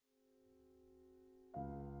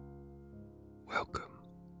Welcome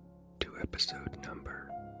to episode number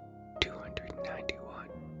 291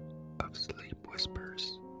 of Sleep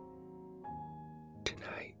Whispers.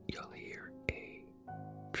 Tonight you'll hear a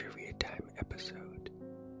trivia time episode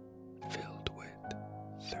filled with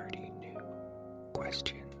 30 new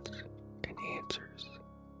questions and answers.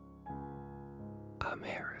 I'm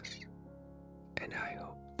Harris, and I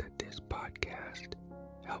hope that this podcast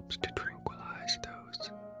helps to tranquilize those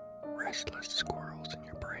restless squirrels in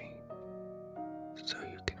your brain so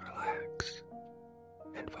you can relax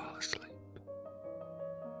and fall asleep.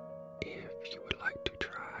 If you would like to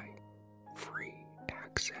try free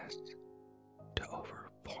access to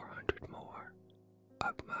over 400 more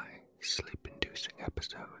of my sleep-inducing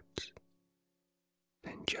episodes,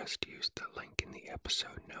 then just use the link in the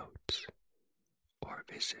episode notes or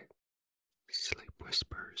visit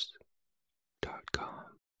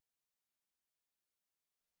sleepwhispers.com.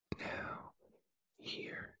 Now,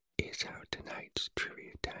 here is how tonight's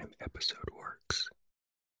Trivia Time episode works.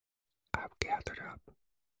 I've gathered up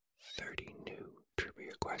 30 new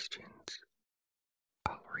trivia questions.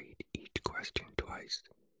 I'll read each question twice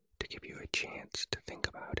to give you a chance to think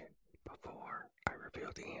about it before I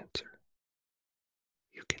reveal the answer.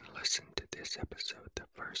 You can listen to this episode the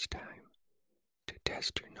first time to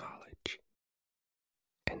test your knowledge,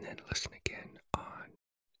 and then listen again on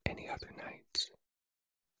any other nights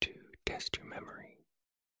to test your memory.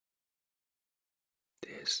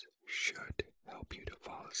 This should help you to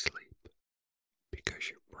fall asleep because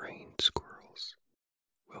your brain squirrels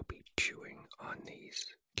will be chewing on these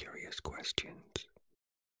curious questions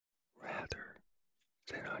rather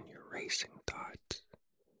than on your racing thoughts,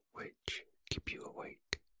 which keep you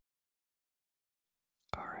awake.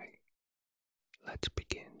 Alright, let's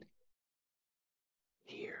begin.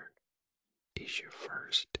 Here is your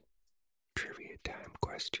first trivia time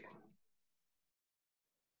question.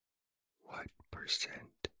 What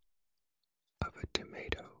percent of a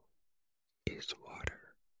tomato is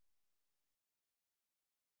water?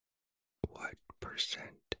 What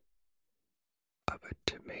percent of a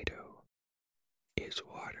tomato is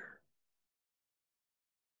water?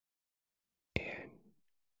 And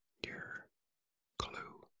your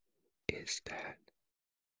clue is that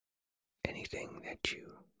anything that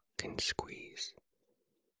you can squeeze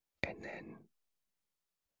and then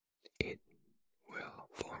it will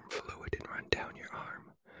form fluid and run down your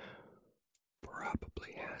arm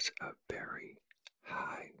probably has a very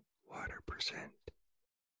high water percent.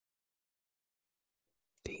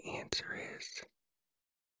 The answer is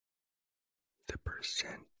the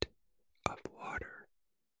percent of water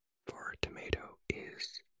for a tomato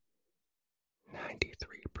is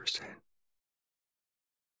 93%.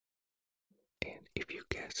 And if you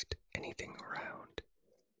guessed anything around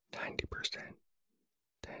 90%,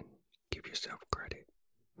 then give yourself credit.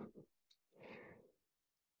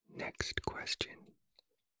 Next question.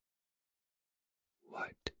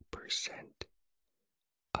 What percent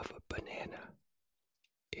of a banana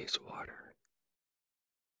is water?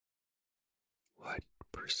 What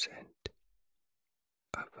percent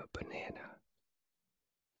of a banana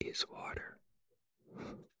is water?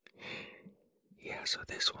 Yeah, so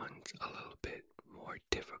this one's a little bit more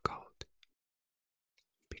difficult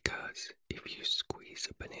because if you squeeze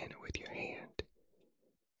a banana with your hand,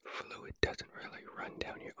 fluid doesn't really run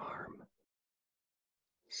down your arm.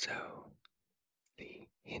 So, the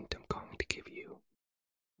hint I'm going to give you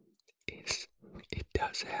is it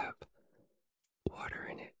does have water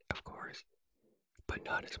in it, of course, but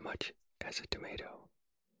not as much as a tomato.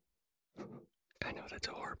 I know that's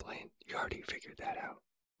a horrible hint. You already figured that out.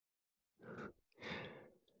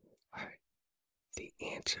 Alright, the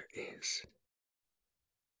answer is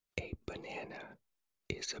a banana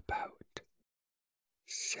is about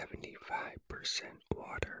 75%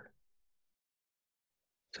 water.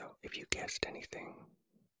 So if you guessed anything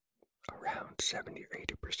around 70 or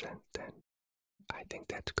 80%, then I think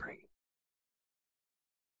that's great.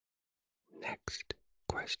 Next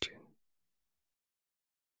question.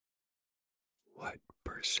 What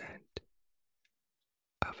percent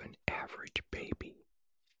of an average baby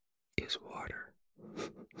is water?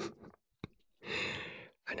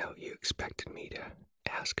 I know you expected me to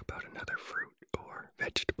ask about another fruit or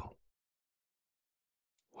vegetable.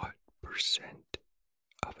 What percent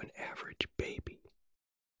of an average baby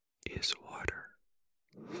is water?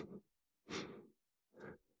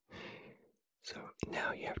 So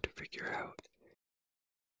now you have to figure out,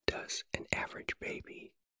 does an average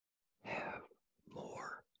baby have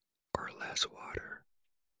more or less water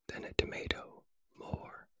than a tomato,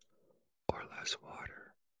 more or less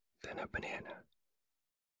water than a banana?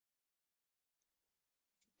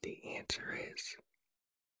 The answer is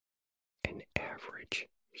an An average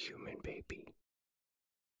human baby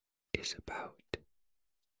is about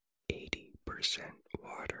 80%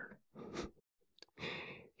 water.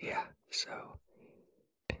 Yeah, so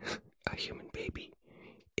a human baby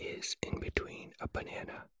is in between a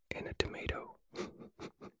banana and a tomato.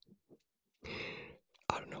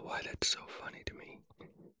 I don't know why that's so funny to me.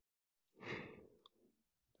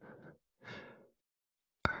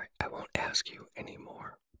 Alright, I won't ask you any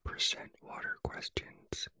more percent water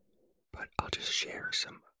questions, but I'll just share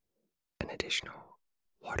an additional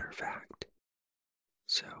water fact.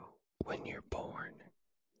 So, when you're born,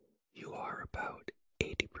 you are about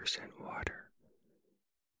 80% water,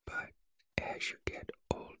 but as you get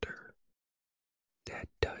older, that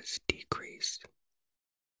does decrease.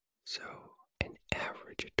 So, an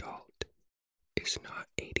average adult is not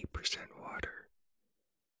 80% water.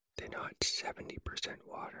 They're not 70%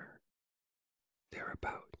 water. They're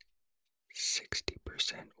about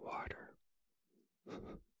 60% water.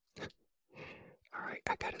 Alright,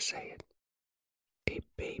 I gotta say it. A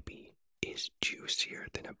baby is juicier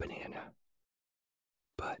than a banana,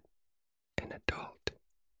 but an adult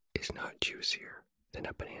is not juicier than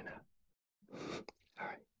a banana.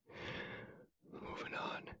 Alright, moving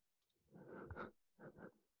on.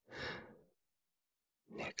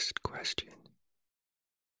 Next question.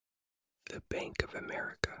 The Bank of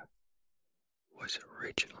America was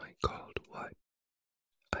originally called what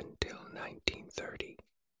until 1930?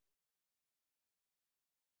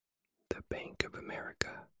 The Bank of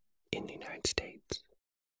America in the United States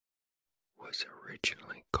was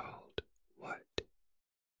originally called what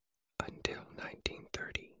until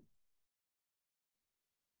 1930?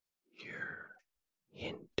 Your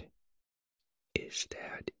hint is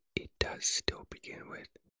that it does still begin with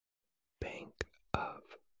Bank of.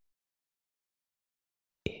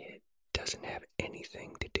 It doesn't have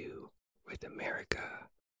anything to do with America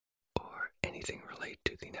or anything related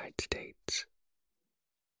to the United States.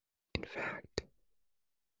 In fact,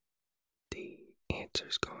 the answer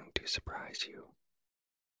is going to surprise you,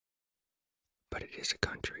 but it is a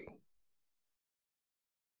country.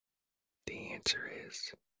 The answer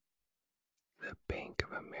is the Bank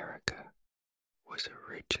of America was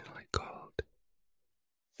originally called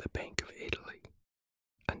the Bank of Italy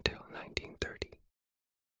until 1930.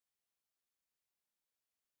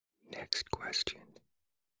 Next question.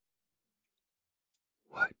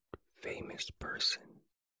 What famous person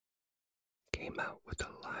came out with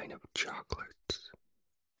a line of chocolates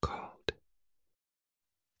called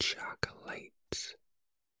chocolates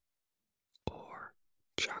or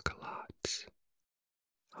chocolates,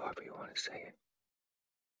 however you want to say it?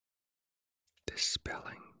 This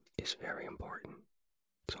spelling is very important,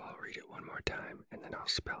 so I'll read it one more time and then I'll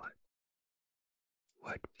spell it.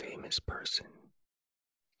 What famous person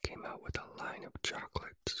came out with a line of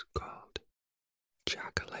chocolates called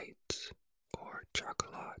chocolates or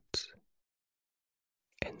chocolates?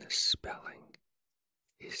 And the spelling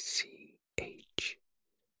is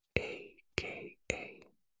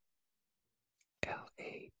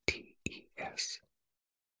CHAKALATES.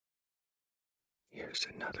 Here's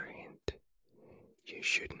another hint. You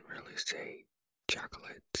shouldn't really say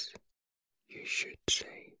chocolates. You should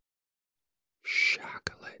say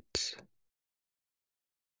chocolates.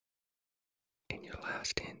 And your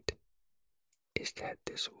last hint is that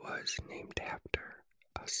this was named after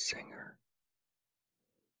a singer.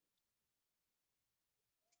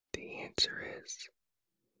 The answer is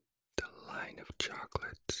the line of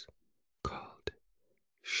chocolates called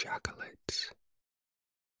chocolates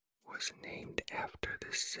was named after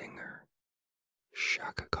the singer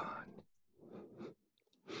Chaka Khan.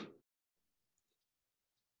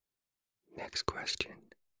 Next question.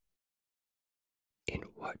 In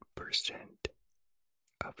what percent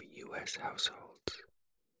of U.S. households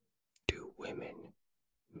do women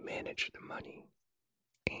manage the money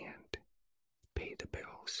and pay the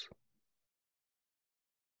bills?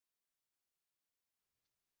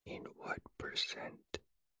 In what percent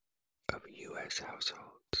of U.S.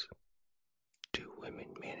 households do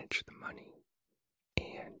women manage the money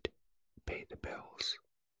and pay the bills?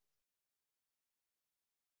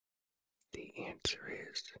 The answer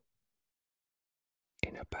is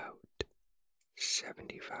in about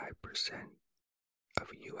 75% of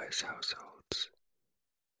U.S. households,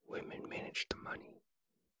 women manage the money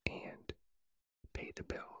and pay the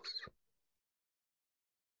bills.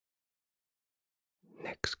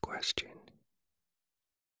 Next question.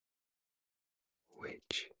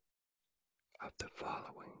 Which of the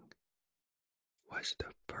following was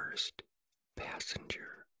the first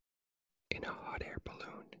passenger in a hot air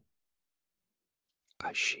balloon?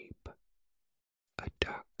 A sheep, a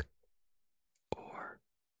duck, or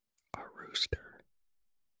a rooster?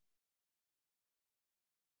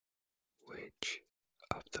 Which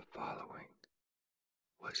of the following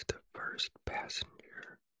was the first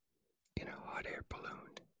passenger in a hot air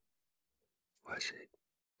balloon? Was it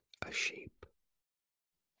a sheep,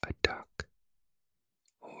 a duck,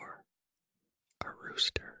 or a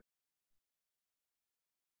rooster?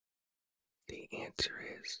 The answer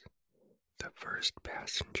is the first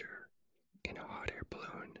passenger in a hot air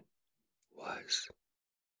balloon was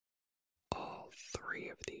all three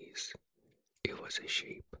of these. It was a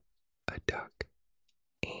sheep, a duck,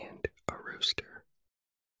 and a rooster.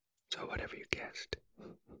 So whatever you guessed,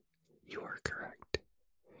 you are correct.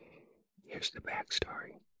 Here's the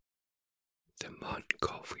backstory. The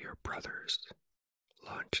Montgolfier brothers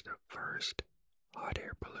launched the first hot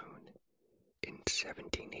air balloon in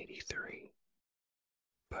 1783.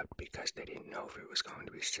 But because they didn't know if it was going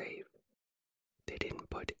to be safe, they didn't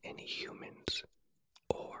put any humans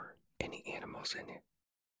or any animals in it.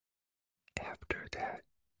 After that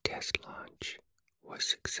test launch was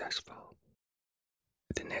successful,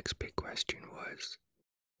 the next big question was,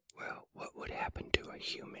 well, what would happen to a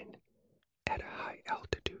human at a high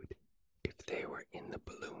altitude if they were in the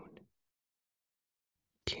balloon?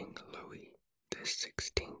 King Louis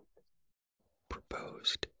XVI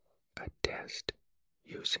proposed a test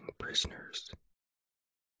using prisoners,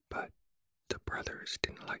 but the brothers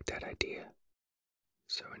didn't like that idea,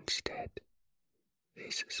 so instead they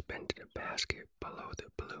suspended a basket below the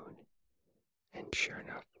balloon, and sure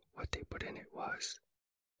enough, what they put in it was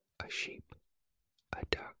a sheep, a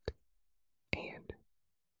duck, and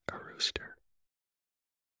a rooster.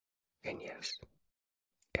 And yes,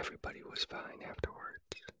 everybody was fine afterwards.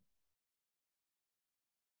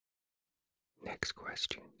 Next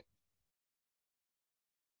question.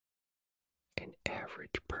 An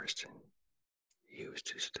average person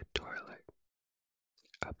uses the toilet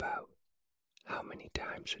about how many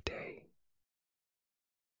times a day?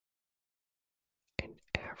 An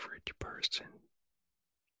average person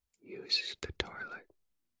uses the toilet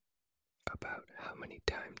about how many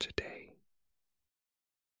times a day?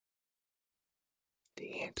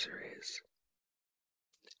 The answer is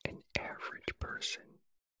an average person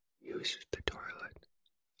uses the toilet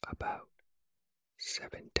about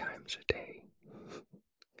 7 times a day.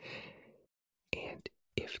 And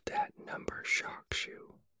if that number shocks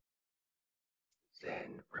you,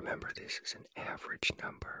 then remember this is an average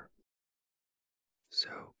number.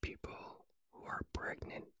 So people who are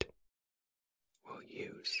pregnant will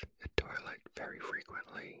use the toilet very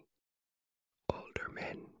frequently. Older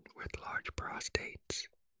men with large prostates,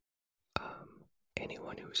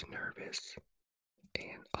 anyone who's nervous,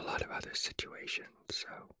 and a lot of other situations. So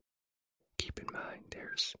keep in mind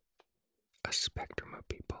there's a spectrum of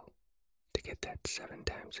people to get that 7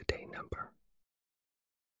 times a day number.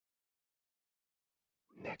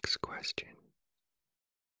 Next question.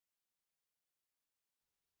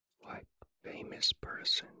 What famous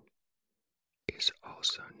person is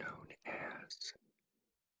also known as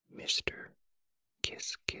Mr.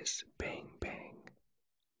 Kiss Kiss Bang Bang?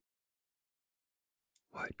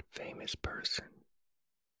 What famous person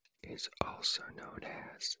is also known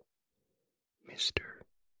as Mr.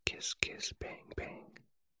 Kiss Kiss Bang Bang?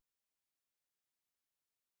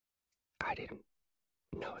 I didn't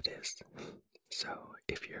know this, so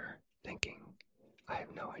if you're thinking I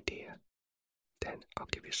have no idea, then I'll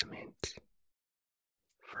give you some hints.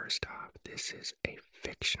 First off, this is a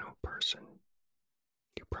fictional person.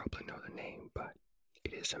 You probably know the name, but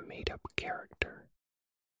it is a made-up character.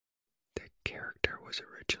 The character was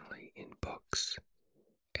originally in books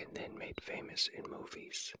and then made famous in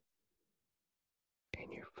movies.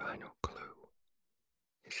 And your final clue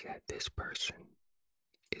is that this person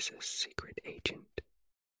is a secret agent.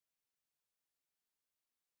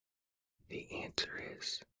 The answer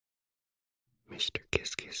is Mr.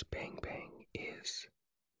 Kiss Kiss Bang Bang is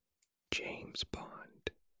James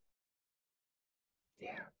Bond.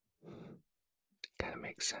 Yeah, kind of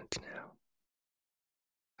makes sense now.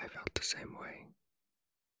 I felt the same way.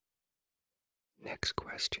 Next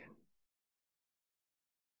question.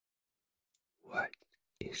 What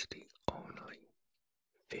is the only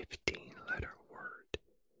 15-letter word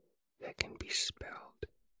that can be spelled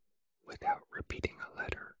without repeating a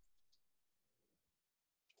letter?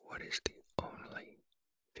 What is the only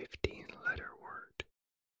 15-letter word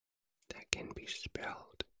that can be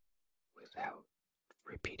spelled without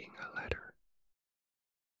repeating a letter?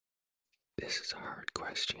 This is a hard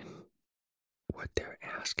question. What they're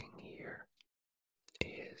asking here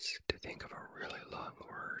is to think of a really long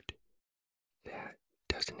word that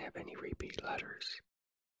doesn't have any repeat letters.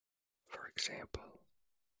 For example,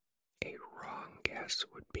 a wrong guess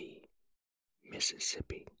would be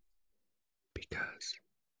Mississippi, because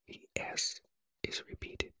the S is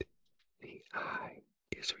repeated, the I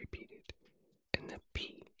is repeated, and the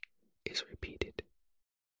P is repeated.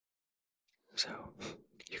 So,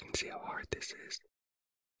 you can see how hard this is.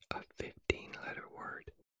 A 15-letter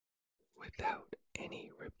word without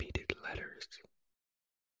any repeated letters.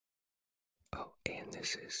 Oh, and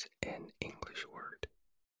this is an English word.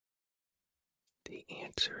 The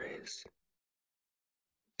answer is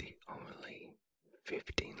the only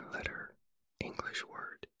 15-letter English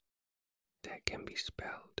word that can be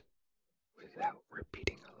spelled without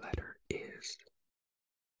repeating a letter is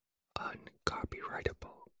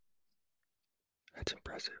uncopyrightable. That's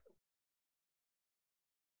impressive.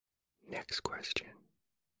 Next question.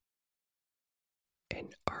 An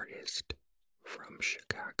artist from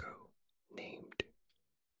Chicago named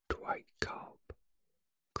Dwight Kalb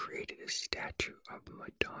created a statue of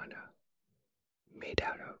Madonna made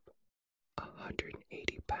out of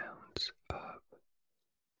 180 pounds of,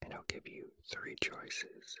 and I'll give you three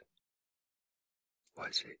choices.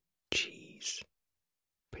 Was it cheese,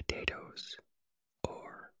 potatoes,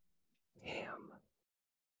 or ham?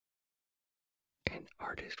 An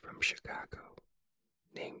artist from Chicago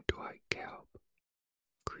named Dwight Kalb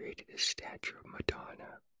created a statue of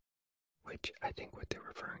Madonna, which I think what they're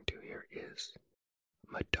referring to here is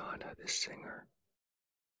Madonna the singer.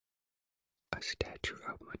 A statue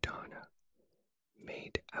of Madonna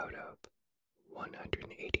made out of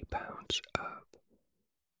 180 pounds of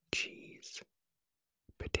cheese,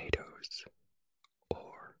 potatoes,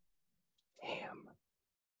 or ham.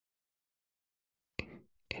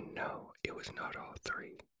 And no, it was not all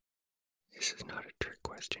three. This is not a trick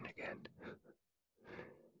question again.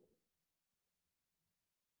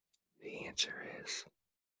 The answer is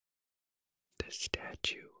the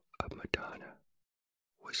statue of Madonna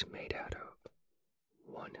was made out of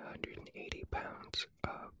 180 pounds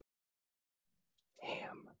of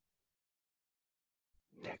ham.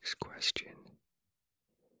 Next question.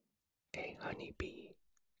 A honeybee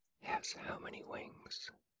has how many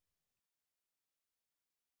wings?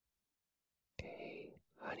 A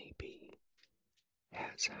honeybee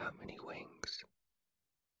has how many wings?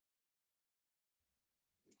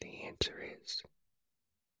 The answer is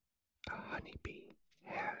a honeybee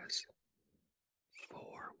has 4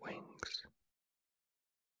 wings.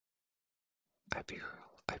 I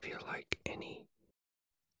feel like any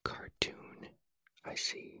cartoon I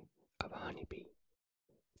see of a honeybee,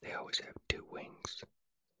 they always have 2 wings.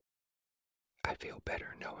 I feel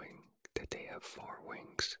better knowing that they have 4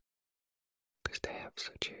 wings, because they have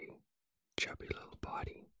such a chubby little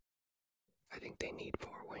body. I think they need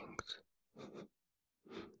 4 wings.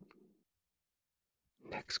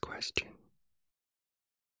 Next question.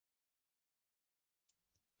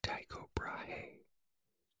 Tycho Brahe,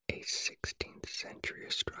 a 16th century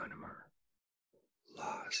astronomer,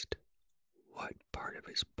 lost what part of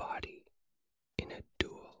his body in a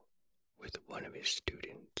duel with one of his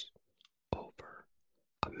students over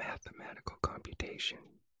a mathematical computation?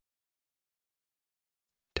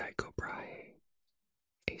 Tycho Brahe,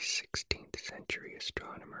 a 16th century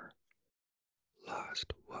astronomer,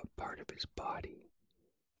 lost what part of his body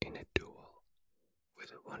in a duel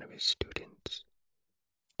with one of his students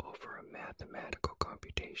over a mathematical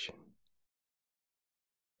computation?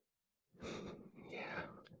 Yeah,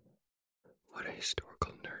 what a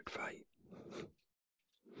historical nerd fight.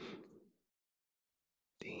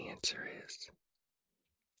 The answer is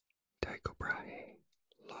Tycho Brahe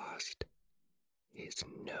lost his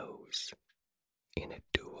nose in a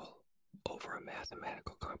duel over a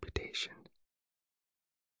mathematical computation.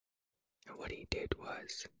 And what he did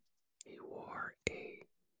was he wore a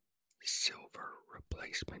silver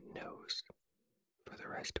replacement nose for the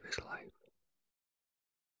rest of his life.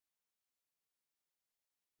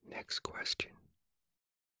 Next question.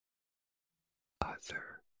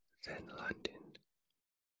 Other than London,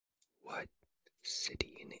 what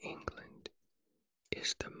city in England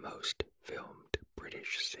is the most filmed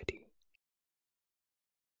British city?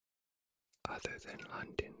 Other than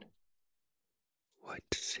London, what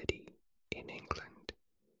city in England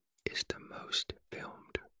is the most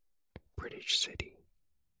filmed British city?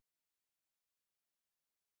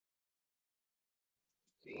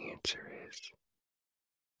 The answer is,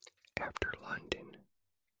 after London,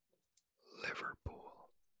 Liverpool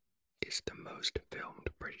is the most filmed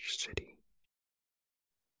British city.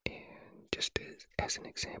 And just as an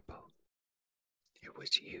example, it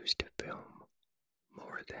was used to film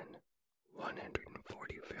more than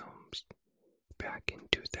 140 films back in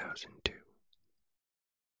 2002.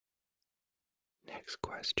 Next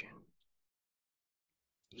question.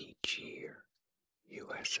 Each year,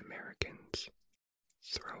 U.S. Americans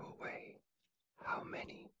throw away how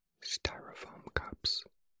many styrofoam cups?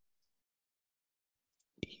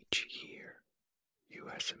 Each year,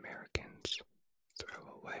 U.S. Americans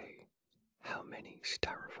throw away how many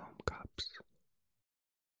styrofoam cups?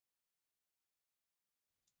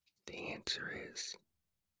 The answer is,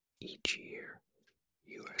 each year,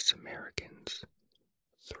 U.S. Americans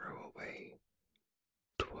throw away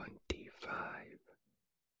 25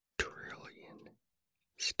 trillion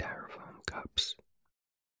styrofoam cups.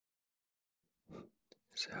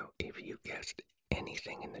 So if you guessed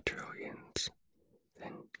anything in the trillions,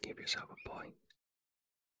 then give yourself a point.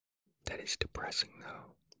 That is depressing,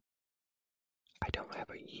 though. I don't have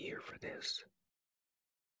a year for this.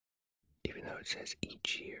 Even though it says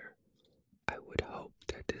each year, I would hope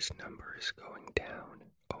that this number is going down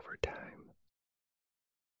over time.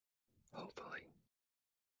 Hopefully.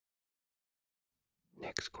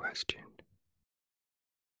 Next question.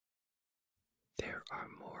 There are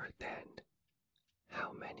more than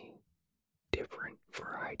how many different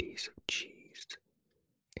varieties of cheese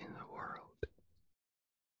in the world?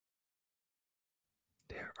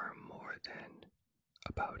 There are more than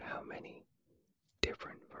about how many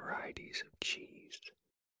different varieties of cheese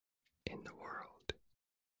in the world?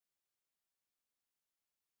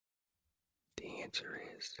 The answer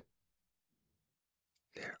is,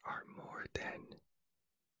 there are more than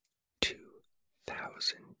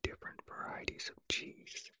 2,000 different varieties of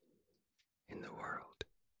cheese in the world.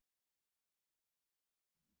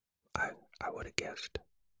 I would have guessed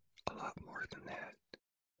a lot more than that.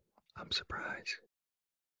 I'm surprised.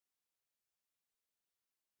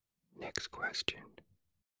 Next question.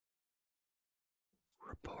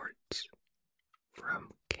 Reports from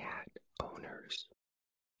cat owners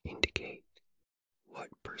indicate what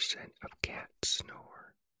percent of cats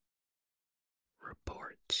snore?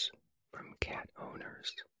 Reports from cat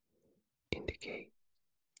owners indicate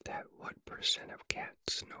that what percent of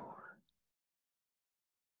cats snore?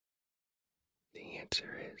 The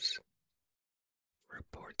answer is,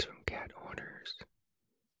 reports from cat owners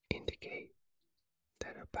indicate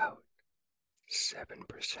that about 7%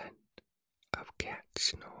 of cats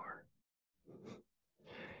snore.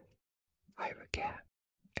 I have a cat,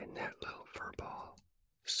 and that little furball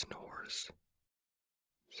snores,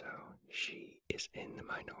 so she is in the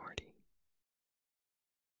minority.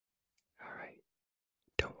 Alright,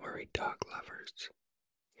 don't worry, dog lovers.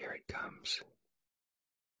 Here it comes.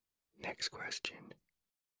 Next question.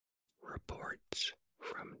 Reports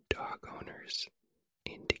from dog owners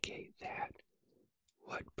indicate that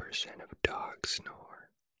what percent of dogs snore?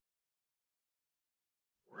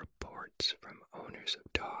 Reports from owners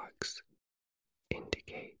of dogs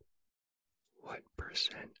indicate what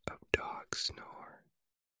percent of dogs snore?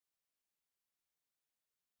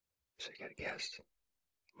 So you gotta guess,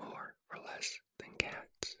 more or less than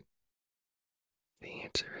cats. The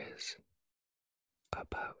answer is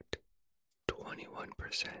about 21%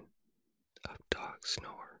 of dogs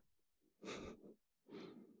snore.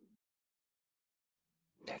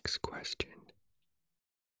 Next question.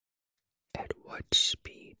 At what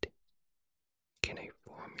speed can a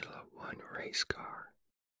Formula One race car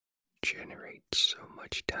generate so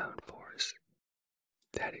much downforce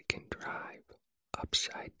that it can drive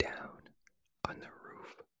upside down on the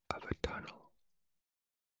roof of a tunnel?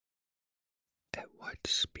 At what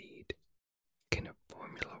speed can a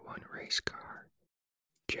Formula One race car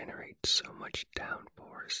generate so much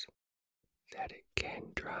downforce that it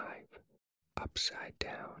can drive upside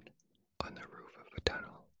down on the roof of a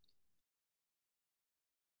tunnel?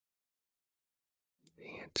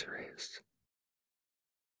 The answer is,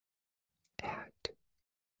 at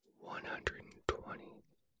 120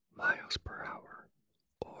 miles per hour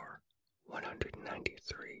or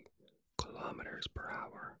 193 kilometers per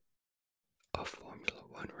hour, a Formula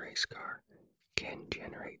One race car can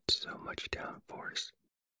generate so much downforce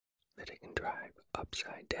that it can drive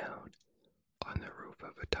upside down on the roof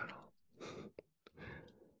of a tunnel.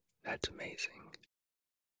 That's amazing.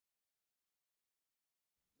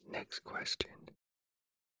 Next question.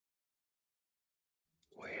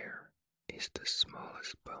 Where is the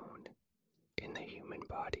smallest bone in the human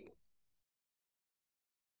body?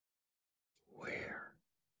 Where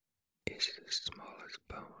is the smallest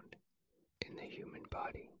bone in the human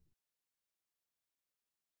body?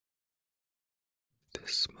 The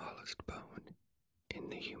smallest bone in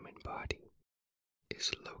the human body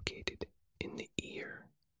is located in the ear.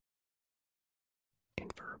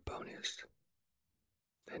 And for a bonus,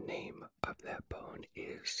 the name of that bone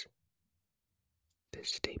is the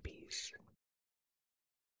stapes.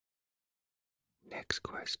 Next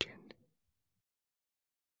question.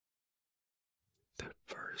 The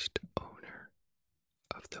first owner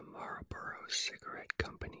of the Marlboro Cigarette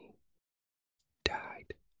Company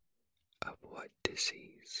died of what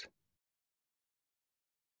disease?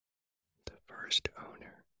 The first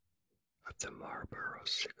owner of the Marlboro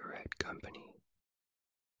Cigarette Company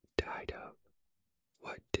died of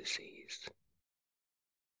what disease?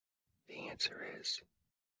 The answer is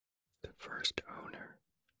the first owner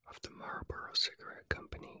of the Marlboro Cigarette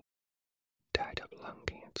Company died of lung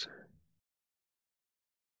cancer.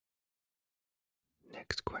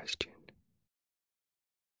 Next question.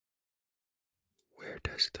 Where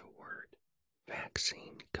does the word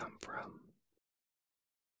vaccine come from?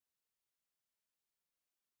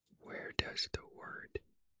 Where does the word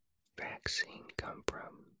vaccine come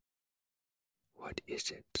from? What is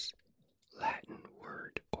its Latin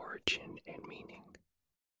word origin and meaning?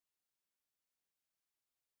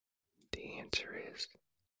 The answer is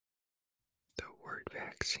the word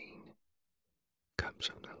vaccine comes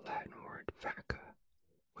from the Latin word vacca,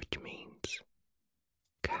 which means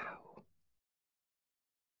cow.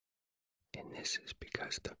 And this is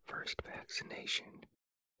because the first vaccination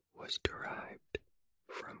was derived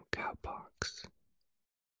from cowpox.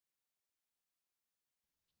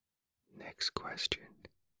 Next question.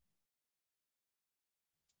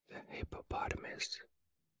 The hippopotamus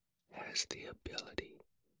has the ability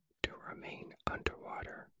to remain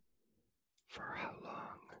underwater for how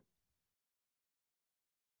long?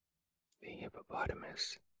 The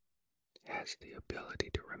hippopotamus has the ability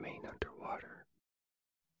to remain underwater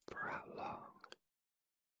for how long?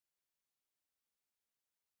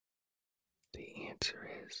 The answer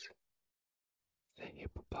is the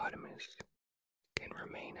hippopotamus can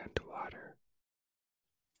remain underwater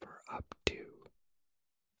for up to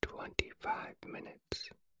 25 minutes.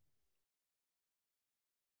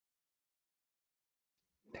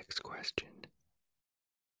 Next question.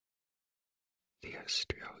 The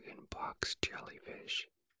Australian box jellyfish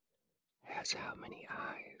has how many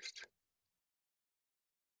eyes?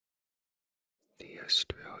 The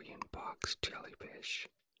Australian box jellyfish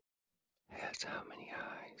has how many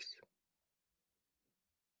eyes?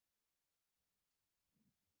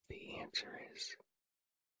 The answer is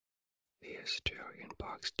the Australian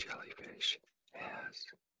box jellyfish has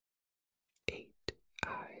 8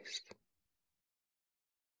 eyes.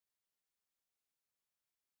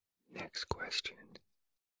 Next question.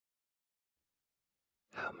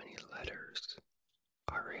 How many letters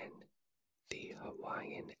are in the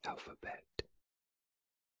Hawaiian alphabet?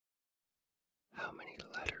 How many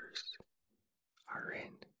letters are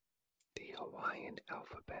in the Hawaiian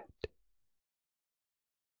alphabet?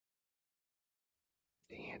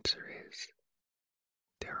 The answer is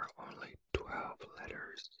there are only 12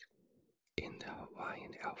 letters in the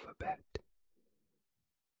Hawaiian alphabet.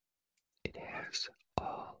 It has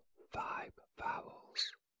all 5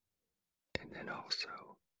 vowels, and then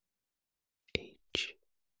also H,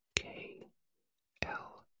 K,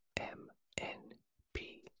 L, M, N,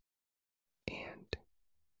 P, and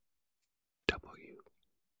W.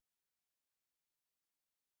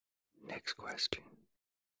 Next question.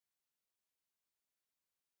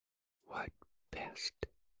 What pest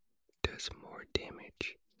does more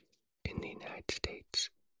damage in the United States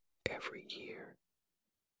every year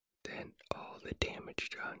than all the damage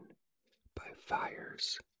done by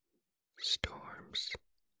fires, storms,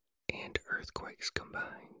 and earthquakes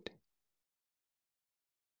combined?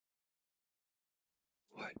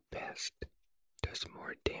 What pest does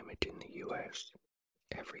more damage in the U.S.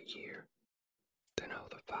 every year than all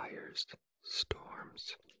the fires,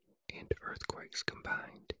 storms, and earthquakes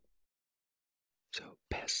combined? So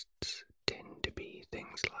pests tend to be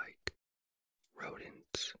things like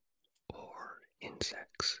rodents or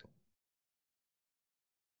insects.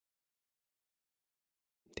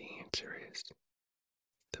 The answer is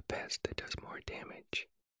the pest that does more damage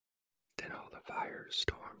than all the fires,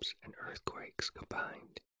 storms, and earthquakes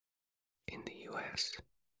combined in the U.S.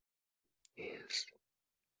 is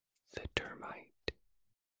the termite.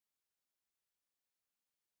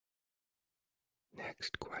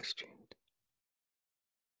 Next question.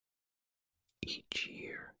 Each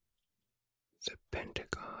year, the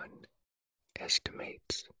Pentagon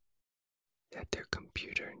estimates that their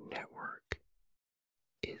computer network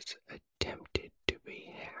is attempted to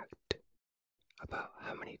be hacked about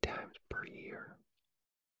how many times per year?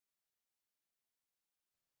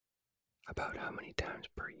 About how many times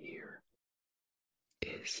per year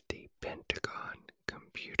is the Pentagon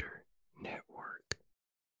computer network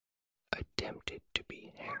attempted to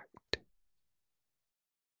be hacked?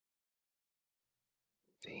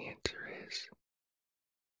 The answer is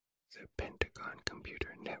the Pentagon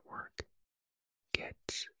computer network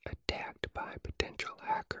gets attacked by potential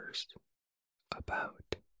hackers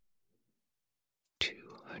about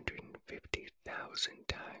 250,000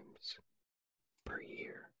 times per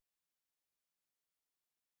year.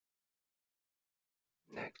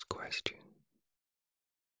 Next question.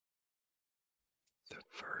 The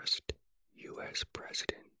first U.S.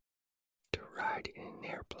 president to ride in an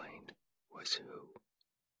airplane was who?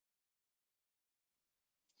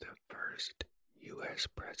 The first U.S.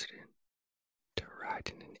 president to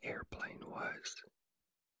ride in an airplane was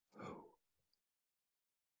who?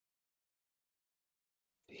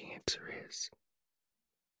 The answer is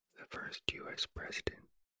the first U.S. president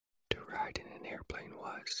to ride in an airplane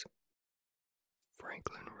was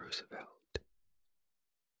Franklin Roosevelt.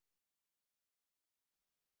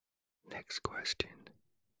 Next question.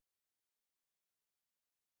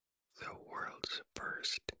 The world's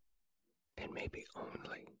first, and maybe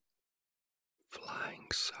only, flying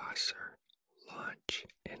saucer launch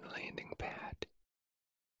and landing pad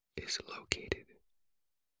is located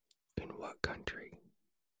in what country?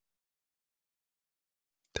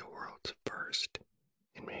 The world's first,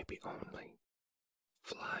 and maybe only,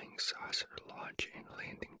 flying saucer launch and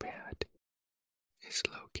landing pad is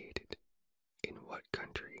located in what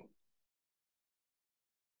country?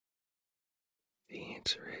 The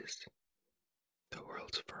answer is the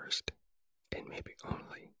world's first, and maybe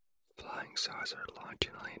only, flying saucer launch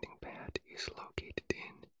and landing pad is located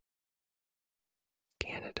in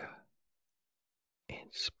Canada, and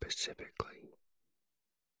specifically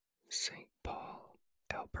St. Paul,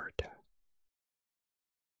 Alberta.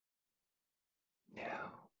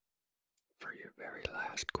 Now, for your very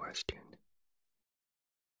last question.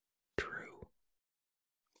 True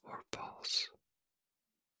or false?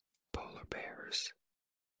 Polar bears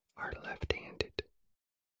are left-handed.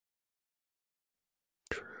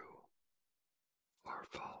 True or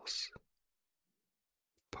false?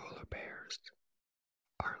 Polar bears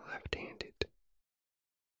are left-handed.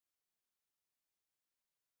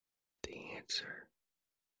 The answer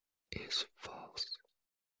is false.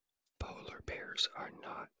 Polar bears are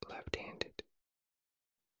not left-handed.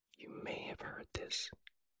 You may have heard this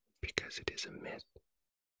because it is a myth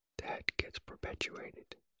that gets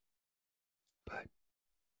perpetuated. But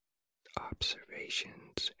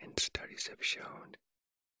observations and studies have shown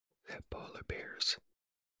that polar bears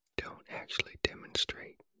don't actually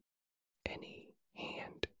demonstrate any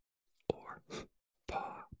hand or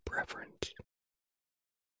paw preference.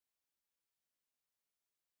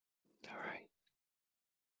 Alright,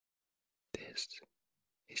 this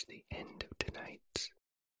is the end of tonight's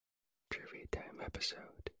Trivia Time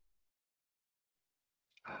episode.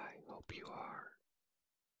 I hope you are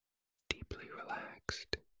deeply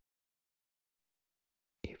relaxed.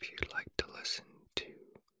 If you'd like to listen to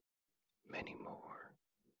many more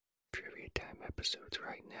Trivia Time episodes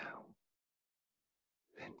right now,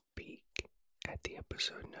 then peek at the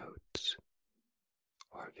episode notes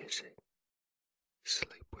or visit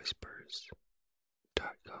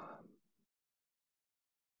sleepwhispers.com.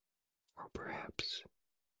 Or perhaps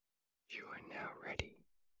you are now ready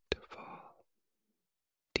to fall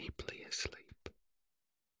deeply asleep.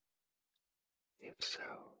 If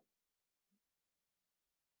so,